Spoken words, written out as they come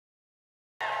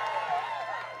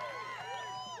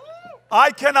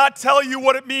I cannot tell you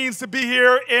what it means to be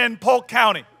here in Polk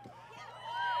County.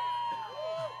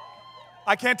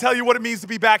 I can't tell you what it means to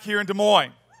be back here in Des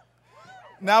Moines.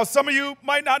 Now, some of you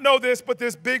might not know this, but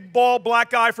this big, bald, black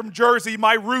guy from Jersey,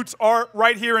 my roots are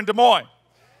right here in Des Moines.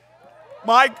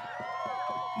 My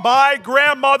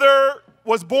grandmother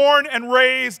was born and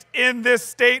raised in this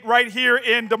state right here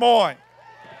in Des Moines.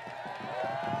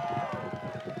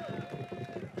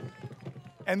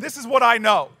 And this is what I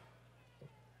know.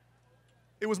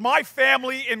 It was my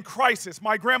family in crisis,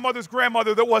 my grandmother's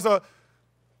grandmother, that was a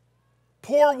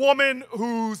poor woman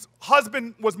whose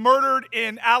husband was murdered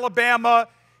in Alabama,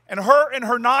 and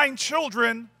her 9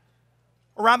 children,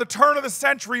 around the turn of the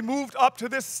century, moved up to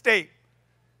this state.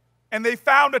 And they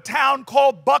found a town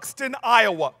called Buxton,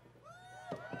 Iowa.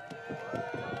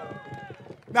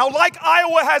 Now, like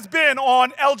Iowa has been on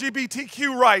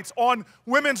LGBTQ rights, on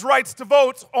women's rights to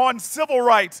vote, on civil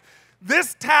rights,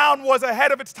 this town was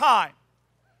ahead of its time.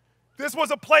 This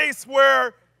was a place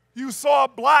where you saw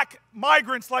black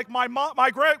migrants like my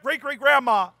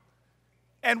great-great-grandma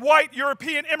and white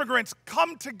European immigrants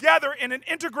come together in an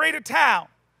integrated town.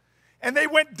 And they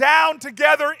went down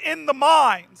together in the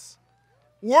mines,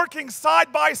 working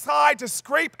side by side to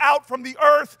scrape out from the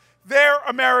earth their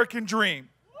American dream.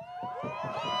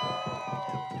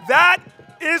 That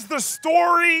is the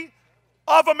story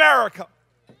of America.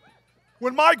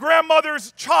 When my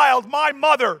grandmother's child, my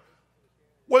mother,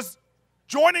 was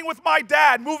joining with my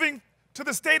dad, moving to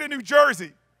the state of New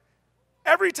Jersey,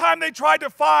 every time they tried to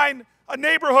find a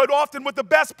neighborhood, often with the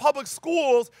best public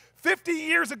schools, 50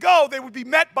 years ago, they would be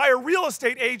met by a real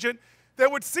estate agent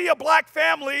that would see a black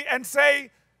family and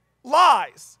say,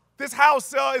 lies. This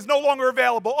house is no longer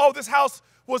available. Oh, this house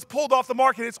was pulled off the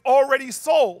market. It's already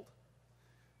sold.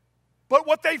 But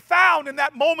what they found in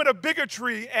that moment of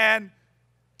bigotry and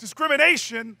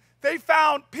discrimination, they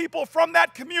found people from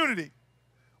that community,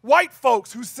 white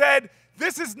folks who said,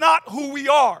 this is not who we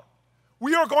are.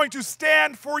 We are going to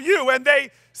stand for you. And they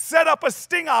set up a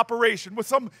sting operation with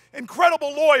some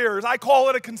incredible lawyers. I call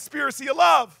it a conspiracy of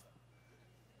love,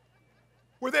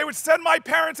 where they would send my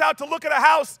parents out to look at a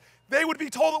house. They would be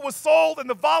told it was sold, and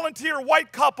the volunteer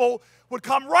white couple would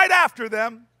come right after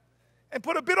them and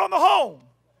put a bid on the home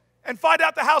and find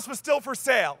out the house was still for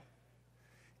sale.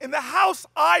 In the house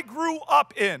I grew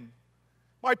up in,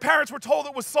 my parents were told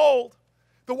it was sold.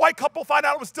 The white couple found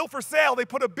out it was still for sale. They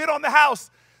put a bid on the house.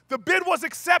 The bid was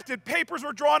accepted. Papers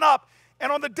were drawn up.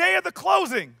 And on the day of the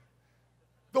closing,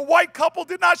 the white couple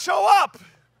did not show up.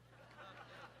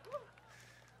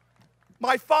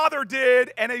 My father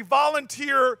did, and a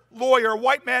volunteer lawyer, a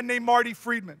white man named Marty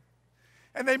Friedman.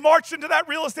 And they marched into that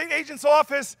real estate agent's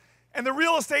office, and the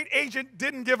real estate agent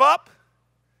didn't give up.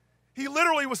 He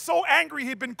literally was so angry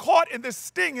he'd been caught in this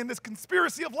sting, in this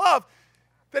conspiracy of love,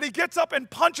 that he gets up and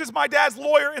punches my dad's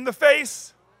lawyer in the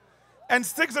face and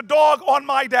sticks a dog on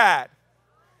my dad.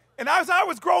 And as I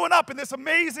was growing up in this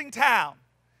amazing town,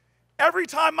 every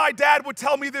time my dad would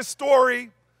tell me this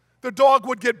story, the dog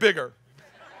would get bigger.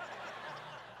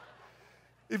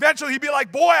 Eventually, he'd be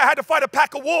like, boy, I had to fight a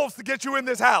pack of wolves to get you in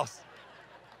this house.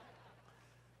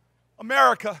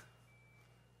 America,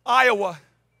 Iowa,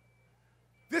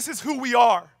 this is who we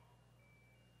are.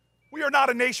 We are not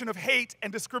a nation of hate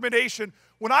and discrimination.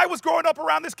 When I was growing up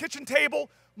around this kitchen table,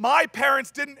 my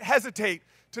parents didn't hesitate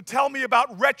to tell me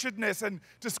about wretchedness and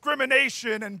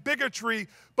discrimination and bigotry,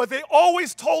 but they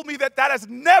always told me that that has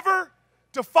never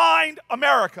defined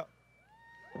America.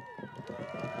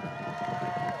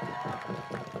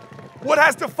 What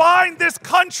has defined this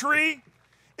country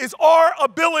is our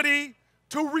ability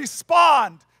to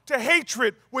respond to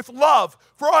hatred with love,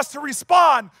 for us to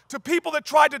respond to people that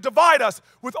tried to divide us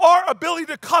with our ability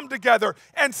to come together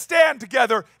and stand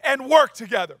together and work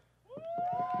together.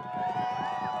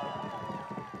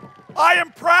 I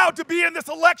am proud to be in this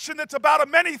election that's about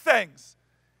many things,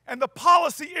 and the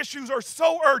policy issues are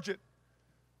so urgent.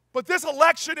 But this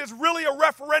election is really a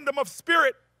referendum of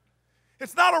spirit.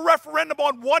 It's not a referendum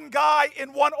on one guy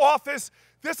in one office.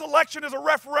 This election is a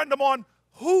referendum on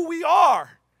who we are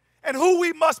and who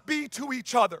we must be to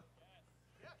each other.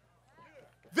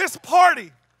 This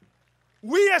party,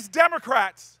 we as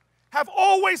Democrats, have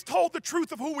always told the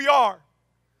truth of who we are.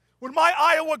 When my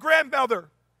Iowa grandmother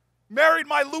married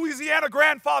my Louisiana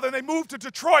grandfather and they moved to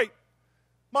Detroit,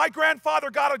 my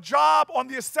grandfather got a job on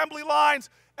the assembly lines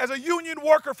as a union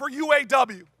worker for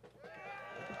UAW.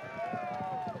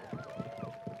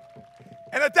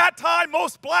 And at that time,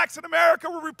 most blacks in America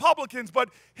were Republicans, but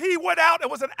he went out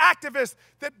and was an activist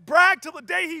that bragged till the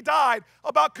day he died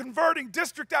about converting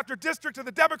district after district to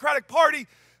the Democratic Party,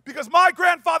 because my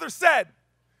grandfather said,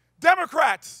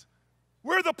 Democrats,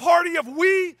 We're the party of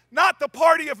we, not the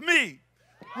party of me.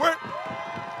 We're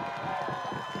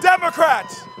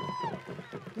Democrats.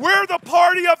 We're the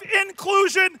party of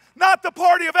inclusion, not the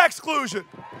party of exclusion.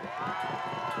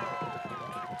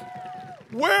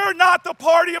 We're not the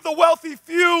party of the wealthy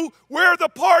few. We're the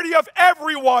party of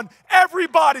everyone,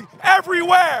 everybody,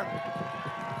 everywhere.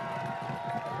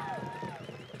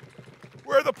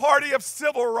 We're the party of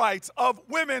civil rights, of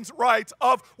women's rights,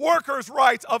 of workers'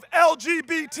 rights, of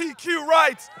LGBTQ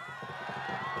rights.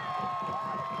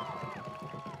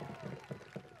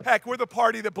 Heck, we're the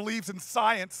party that believes in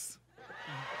science.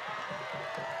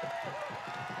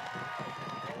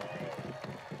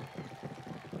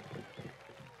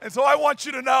 And so I want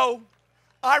you to know,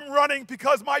 I'm running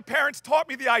because my parents taught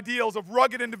me the ideals of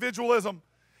rugged individualism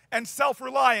and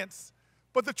self-reliance.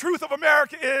 But the truth of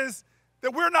America is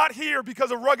that we're not here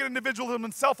because of rugged individualism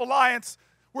and self-reliance.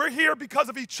 We're here because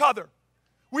of each other.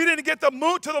 We didn't get to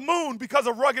the moon because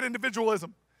of rugged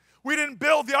individualism. We didn't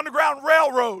build the Underground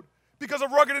Railroad because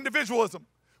of rugged individualism.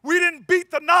 We didn't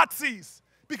beat the Nazis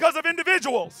because of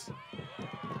individuals.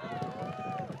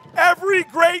 Every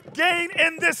great gain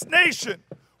in this nation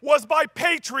was by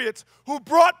patriots who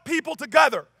brought people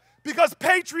together, because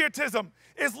patriotism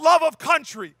is love of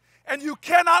country, and you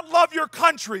cannot love your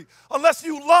country unless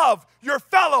you love your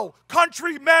fellow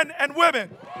countrymen and women.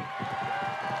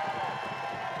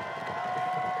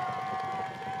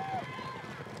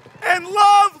 And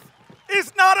love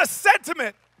is not a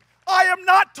sentiment. I am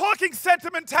not talking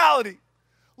sentimentality.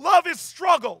 Love is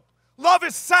struggle. Love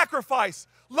is sacrifice.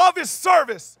 Love is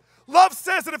service. Love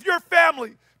says that if your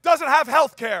family doesn't have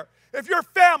health care, if your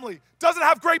family doesn't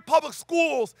have great public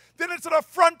schools, then it's an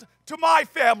affront to my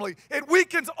family. It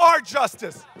weakens our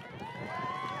justice.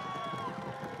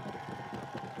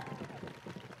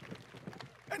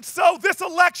 And so this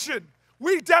election,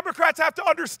 we Democrats have to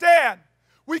understand,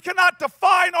 we cannot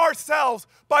define ourselves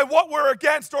by what we're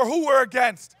against or who we're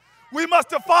against. We must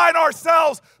define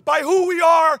ourselves by who we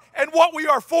are and what we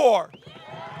are for.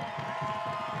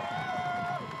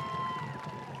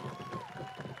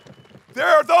 There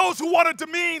are those who want to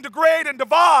demean, degrade, and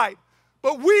divide,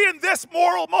 but we in this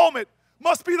moral moment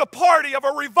must be the party of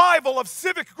a revival of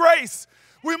civic grace.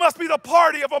 We must be the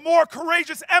party of a more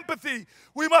courageous empathy.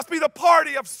 We must be the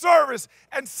party of service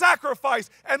and sacrifice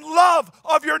and love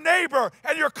of your neighbor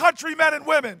and your countrymen and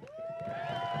women.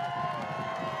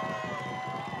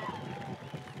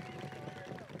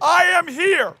 I am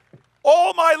here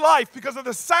all my life because of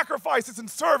the sacrifices and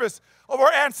service of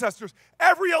our ancestors.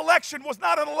 Every election was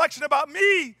not an election about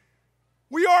me.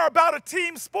 We are about a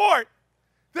team sport.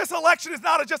 This election is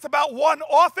not just about one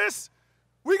office.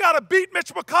 We got to beat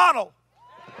Mitch McConnell.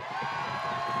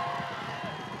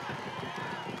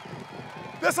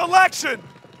 This election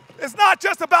is not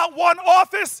just about one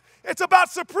office. It's about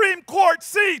Supreme Court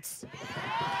seats.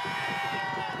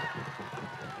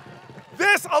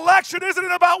 This election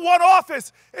isn't about one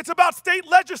office. It's about state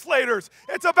legislators.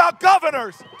 It's about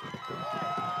governors.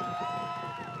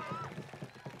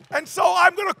 And so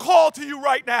I'm going to call to you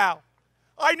right now.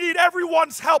 I need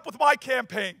everyone's help with my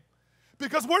campaign,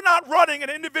 because we're not running an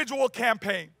individual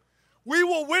campaign. We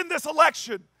will win this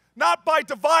election not by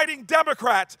dividing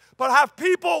Democrats, but have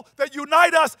people that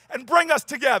unite us and bring us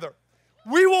together.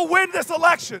 We will win this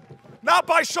election not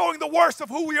by showing the worst of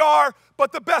who we are,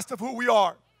 but the best of who we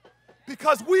are.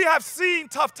 Because we have seen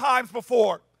tough times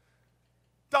before.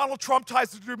 Donald Trump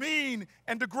tries to demean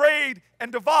and degrade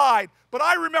and divide, but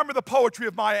I remember the poetry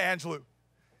of Maya Angelou.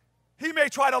 He may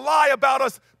try to lie about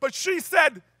us, but she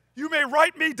said, "You may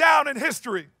write me down in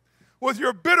history with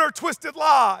your bitter, twisted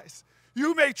lies.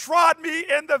 You may trod me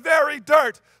in the very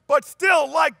dirt, but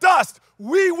still, like dust,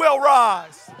 we will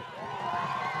rise."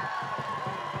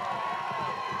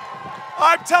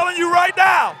 I'm telling you right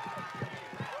now,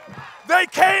 they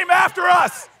came after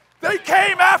us. They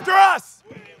came after us.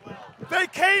 They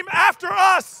came after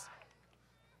us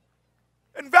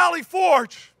in Valley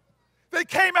Forge. They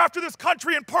came after this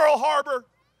country in Pearl Harbor.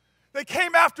 They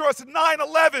came after us in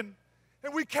 9/11,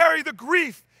 and we carry the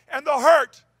grief and the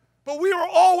hurt. But we were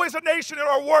always a nation in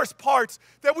our worst parts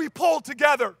that we pulled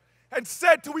together and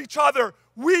said to each other,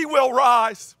 "We will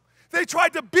rise." They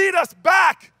tried to beat us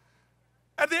back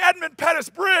at the Edmund Pettus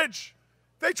Bridge.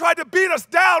 They tried to beat us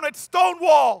down at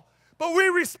Stonewall. But we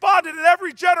responded in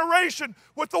every generation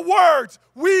with the words,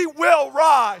 "We will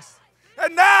rise."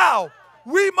 And now,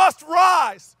 we must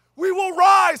rise. We will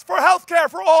rise for health care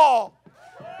for all.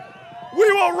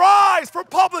 We will rise for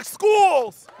public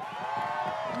schools.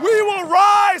 We will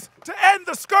rise to end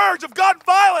the scourge of gun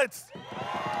violence.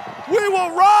 We will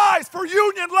rise for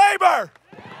union labor.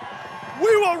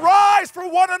 We will rise for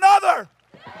one another.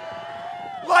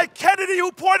 Like Like Kennedy,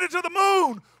 who pointed to the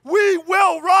moon, we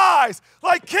will rise.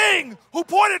 Like King, who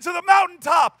pointed to the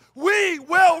mountaintop, we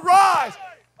will rise.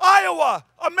 Iowa,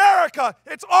 America,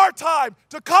 it's our time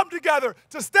to come together,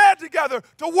 to stand together,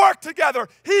 to work together.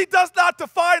 He does not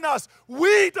define us.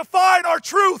 We define our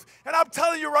truth. And I'm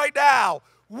telling you right now,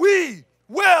 we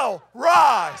will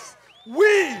rise.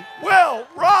 We will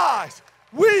rise.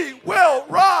 We will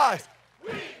rise.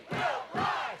 We will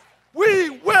rise. We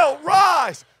will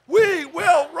rise. We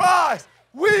will rise.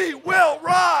 We will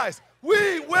rise.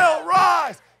 We will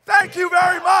rise. Thank you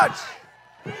very much.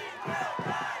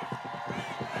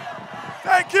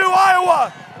 Thank you,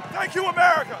 Iowa. Thank you,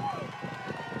 America.